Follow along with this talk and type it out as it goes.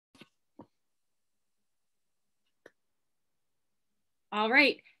All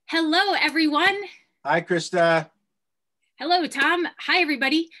right. Hello, everyone. Hi, Krista. Hello, Tom. Hi,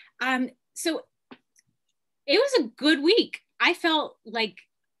 everybody. So it was a good week. I felt like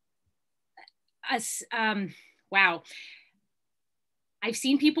us. Wow. I've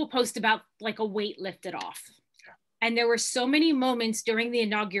seen people post about like a weight lifted off. Yeah. And there were so many moments during the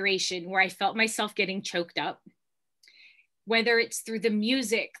inauguration where I felt myself getting choked up, whether it's through the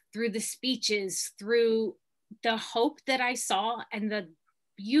music, through the speeches, through the hope that I saw and the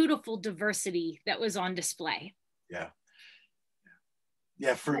beautiful diversity that was on display. Yeah.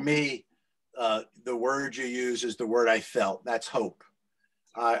 Yeah. For me, the word you use is the word I felt. That's hope.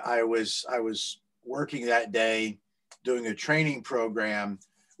 I was working that day doing a training program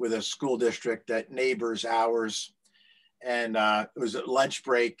with a school district that neighbors ours, and it was a lunch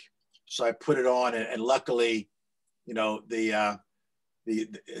break, so I put it on, and luckily, you know, the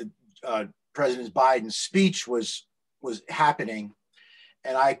President Biden's speech was happening,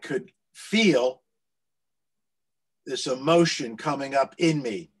 and I could feel this emotion coming up in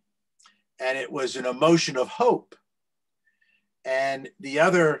me, and it was an emotion of hope. And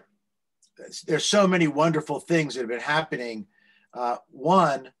there's so many wonderful things that have been happening.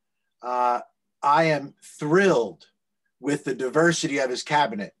 One, I am thrilled with the diversity of his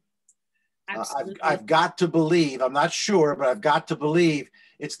cabinet. I've got to believe, I'm not sure, but I've got to believe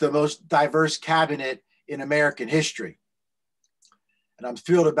it's the most diverse cabinet in American history. And I'm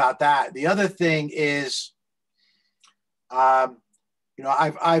thrilled about that. The other thing is, I've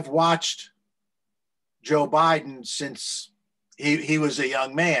watched Joe Biden since he was a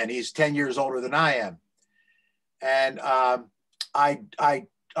young man. He's 10 years older than I am. And I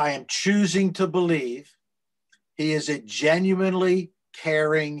am choosing to believe he is a genuinely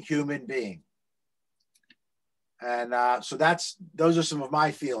caring human being. And so those are some of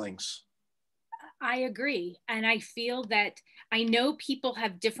my feelings. I agree. And I feel that I know people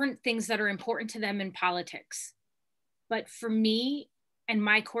have different things that are important to them in politics. But for me and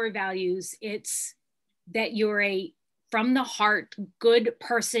my core values, it's that you're a from the heart, good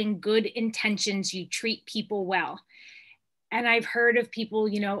person, good intentions, you treat people well. And I've heard of people,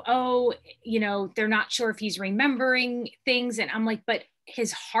 they're not sure if he's remembering things. And I'm like, but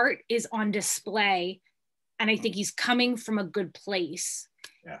his heart is on display. And I think he's coming from a good place.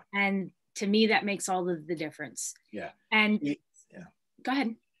 Yeah. And to me, that makes all of the difference. Yeah. And go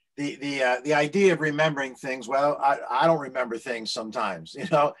ahead. The idea of remembering things, well, I don't remember things sometimes.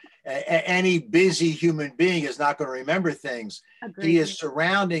 Any busy human being is not going to remember things. Agreed. He is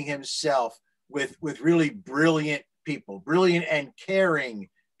surrounding himself with really brilliant people, brilliant and caring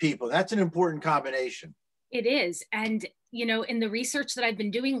people. That's an important combination. It is. And, in the research that I've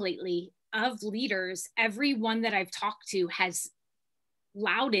been doing lately of leaders, everyone that I've talked to has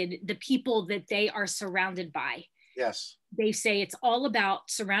lauded the people that they are surrounded by. Yes. They say it's all about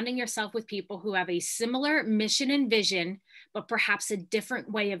surrounding yourself with people who have a similar mission and vision, but perhaps a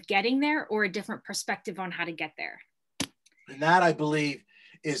different way of getting there or a different perspective on how to get there. And that, I believe,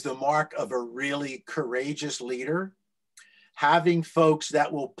 is the mark of a really courageous leader. Having folks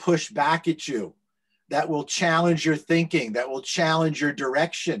that will push back at you, that will challenge your thinking, that will challenge your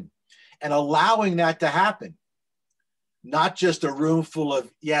direction, and allowing that to happen. Not just a room full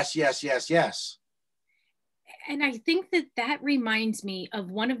of yes, yes, yes, yes. And I think that reminds me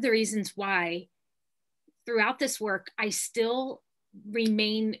of one of the reasons why throughout this work, I still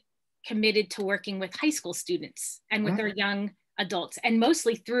remain committed to working with high school students and with their young adults, and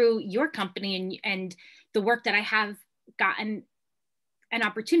mostly through your company and the work that I have gotten an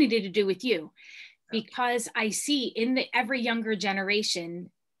opportunity to do with you, because I see in the ever younger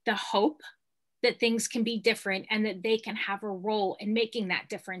generation, the hope that things can be different and that they can have a role in making that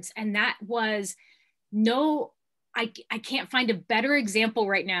difference. And that was I can't find a better example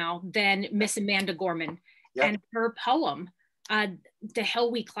right now than Miss Amanda Gorman. Yep. And her poem, The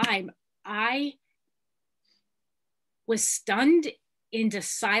Hill We Climb. I was stunned into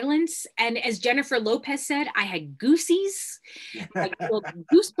silence. And as Jennifer Lopez said, I had goosies, like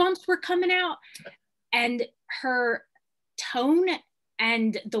goosebumps were coming out. And her tone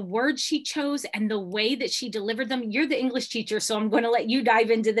and the words she chose and the way that she delivered them. You're the English teacher, so I'm going to let you dive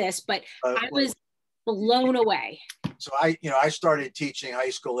into this, but I was blown away. So I started teaching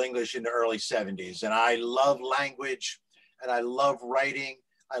high school English in the early 70s, and I love language and I love writing.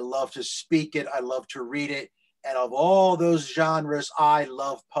 I love to speak it. I love to read it. And of all those genres, I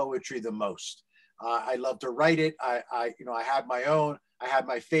love poetry the most. I love to write it. I have my own. I have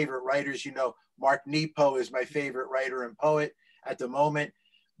my favorite writers. Mark Nepo is my favorite writer and poet at the moment.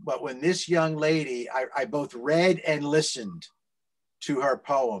 But when this young lady, I both read and listened to her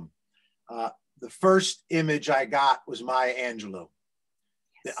poem. The first image I got was Maya Angelou.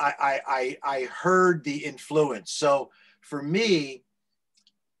 Yes. I heard the influence. So for me,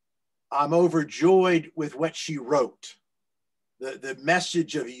 I'm overjoyed with what she wrote. The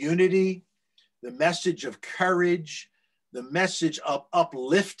message of unity, the message of courage, the message of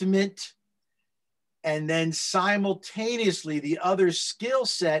upliftment, and then simultaneously the other skill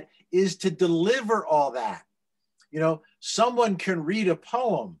set is to deliver all that. You know, someone can read a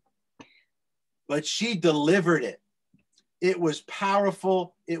poem, but she delivered it. It was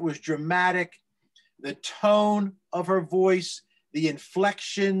powerful, it was dramatic, the tone of her voice, the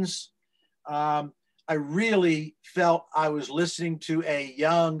inflections. I really felt I was listening to a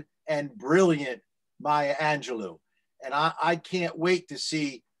young and brilliant Maya Angelou. And I can't wait to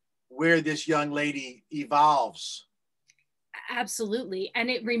see where this young lady evolves. Absolutely. And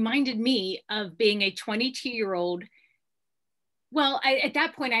it reminded me of being a 22-year-old. Well, at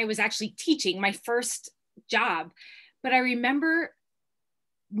that point, I was actually teaching my first job, but I remember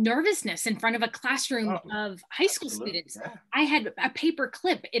nervousness in front of a classroom of high school students. Yeah. I had a paper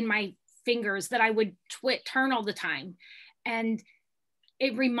clip in my fingers that I would turn all the time. And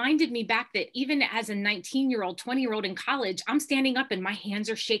it reminded me back that even as a 19-year-old, 20-year-old in college, I'm standing up and my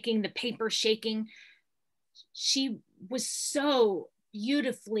hands are shaking, the paper's shaking. She was so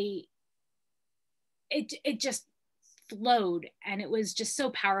beautifully, it just flowed, and it was just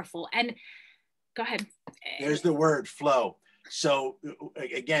so powerful. And go ahead. There's the word, flow. So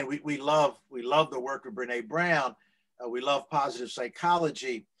again, we love the work of Brene Brown. We love positive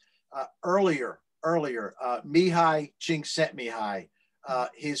psychology. Earlier, Mihai Csikszentmihalyi,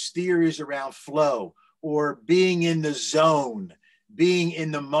 his theories around flow or being in the zone, being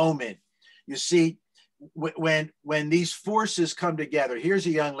in the moment. You see, when these forces come together, here's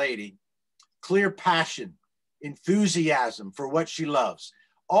a young lady, clear passion, enthusiasm for what she loves.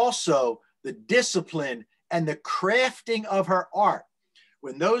 Also, the discipline and the crafting of her art.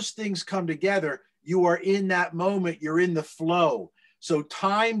 When those things come together, you are in that moment, you're in the flow. So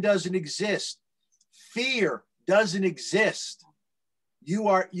time doesn't exist. Fear doesn't exist.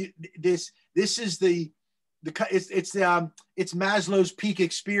 This is it's Maslow's peak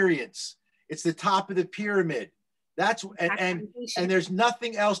experience. It's the top of the pyramid. And there's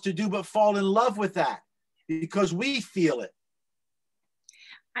nothing else to do but fall in love with that because we feel it.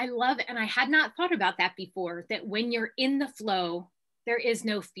 I love it. And I had not thought about that before, that when you're in the flow, there is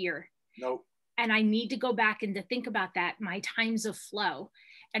no fear. Nope. And I need to go back and to think about that, my times of flow.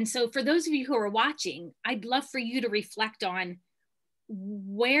 And so for those of you who are watching, I'd love for you to reflect on,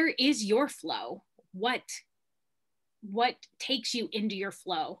 where is your flow? What takes you into your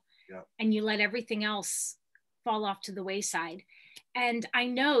flow? Yep. And you let everything else fall off to the wayside. And I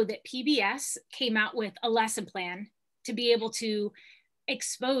know that PBS came out with a lesson plan to be able to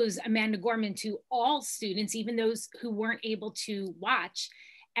expose Amanda Gorman to all students, even those who weren't able to watch.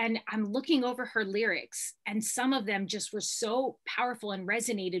 And I'm looking over her lyrics, and some of them just were so powerful and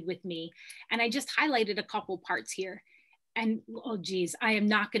resonated with me. And I just highlighted a couple parts here. And oh geez, I am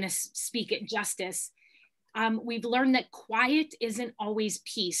not going to speak it justice. We've learned that quiet isn't always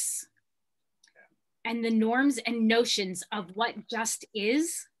peace. And the norms and notions of what just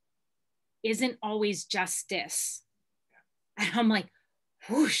isn't always justice. And I'm like,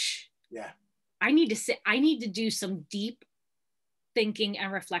 whoosh. Yeah. I need to do some deep thinking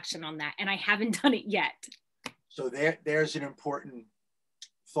and reflection on that. And I haven't done it yet. So there's an important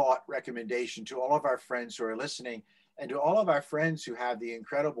thought recommendation to all of our friends who are listening, and to all of our friends who have the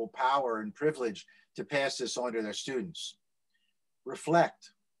incredible power and privilege to pass this on to their students.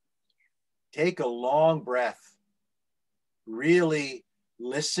 Reflect. Take a long breath. Really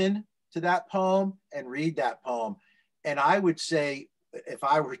listen to that poem and read that poem. And I would say, if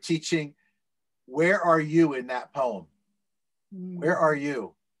I were teaching, where are you in that poem? Where are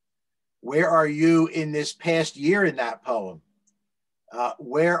you? Where are you in this past year in that poem?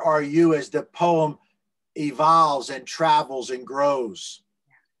 Where are you as the poem evolves and travels and grows?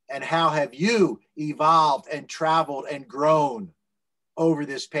 And how have you evolved and traveled and grown over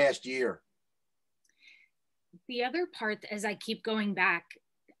this past year? The other part, as I keep going back,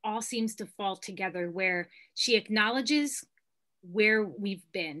 all seems to fall together, where she acknowledges where we've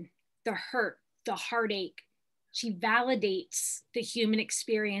been, the hurt, the heartache. She validates the human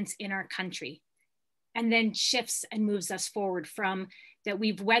experience in our country, and then shifts and moves us forward from that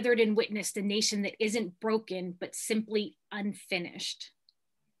we've weathered and witnessed a nation that isn't broken, but simply unfinished.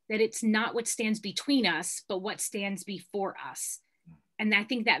 That it's not what stands between us, but what stands before us. And I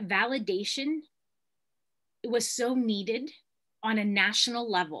think that validation, it was so needed on a national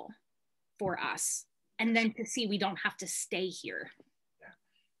level for us. And then to see we don't have to stay here.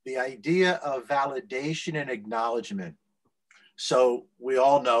 The idea of validation and acknowledgement. So we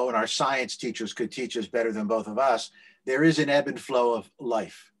all know, and our science teachers could teach us better than both of us, there is an ebb and flow of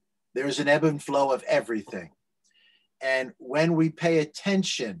life. There is an ebb and flow of everything. And when we pay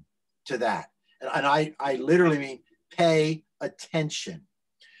attention to that, and I literally mean pay attention.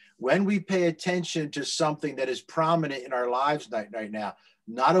 When we pay attention to something that is prominent in our lives right now,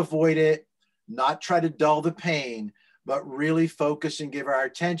 not avoid it, not try to dull the pain, but really focus and give our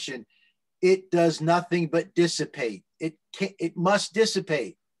attention, it does nothing but dissipate. It must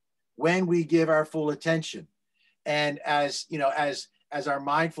dissipate when we give our full attention. And as you know, as our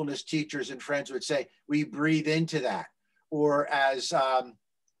mindfulness teachers and friends would say, we breathe into that. Or as I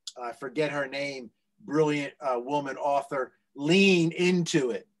forget her name, brilliant woman author, lean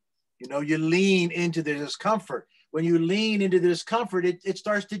into it. You know, you lean into the discomfort. When you lean into the discomfort, it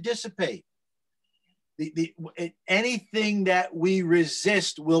starts to dissipate. Anything that we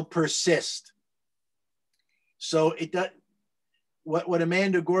resist will persist. So it does. What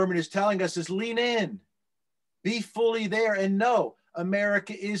Amanda Gorman is telling us is lean in, be fully there, and know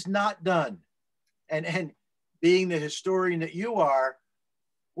America is not done. And being the historian that you are,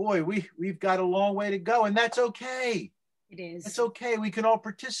 boy, we've got a long way to go, and that's okay. It is. It's okay. We can all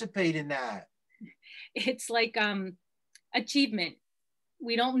participate in that. It's like achievement.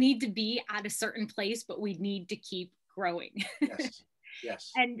 We don't need to be at a certain place, but we need to keep growing. Yes.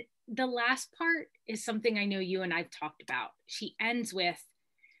 Yes. And the last part is something I know you and I've talked about. She ends with,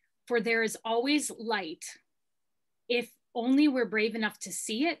 for there is always light, if only we're brave enough to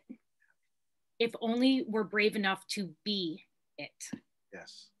see it, if only we're brave enough to be it.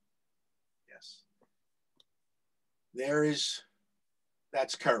 Yes. Yes.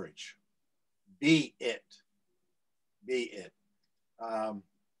 That's courage. Be it. Be it.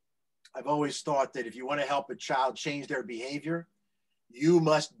 I've always thought that if you want to help a child change their behavior, you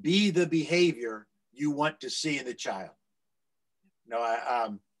must be the behavior you want to see in the child. You know, I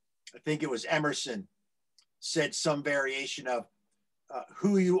think it was Emerson said some variation of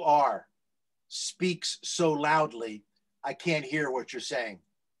who you are speaks so loudly, I can't hear what you're saying.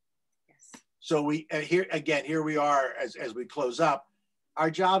 Yes. So we here we are as we close up.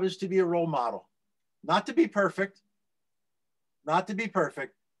 Our job is to be a role model, not to be perfect,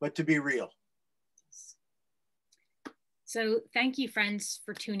 but to be real. So thank you, friends,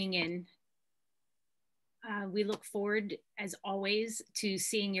 for tuning in. We look forward, as always, to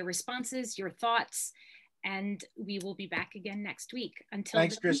seeing your responses, your thoughts, and we will be back again next week. Until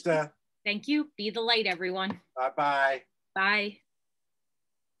Thanks, Krista. Thank you. Be the light, everyone. Bye-bye. Bye.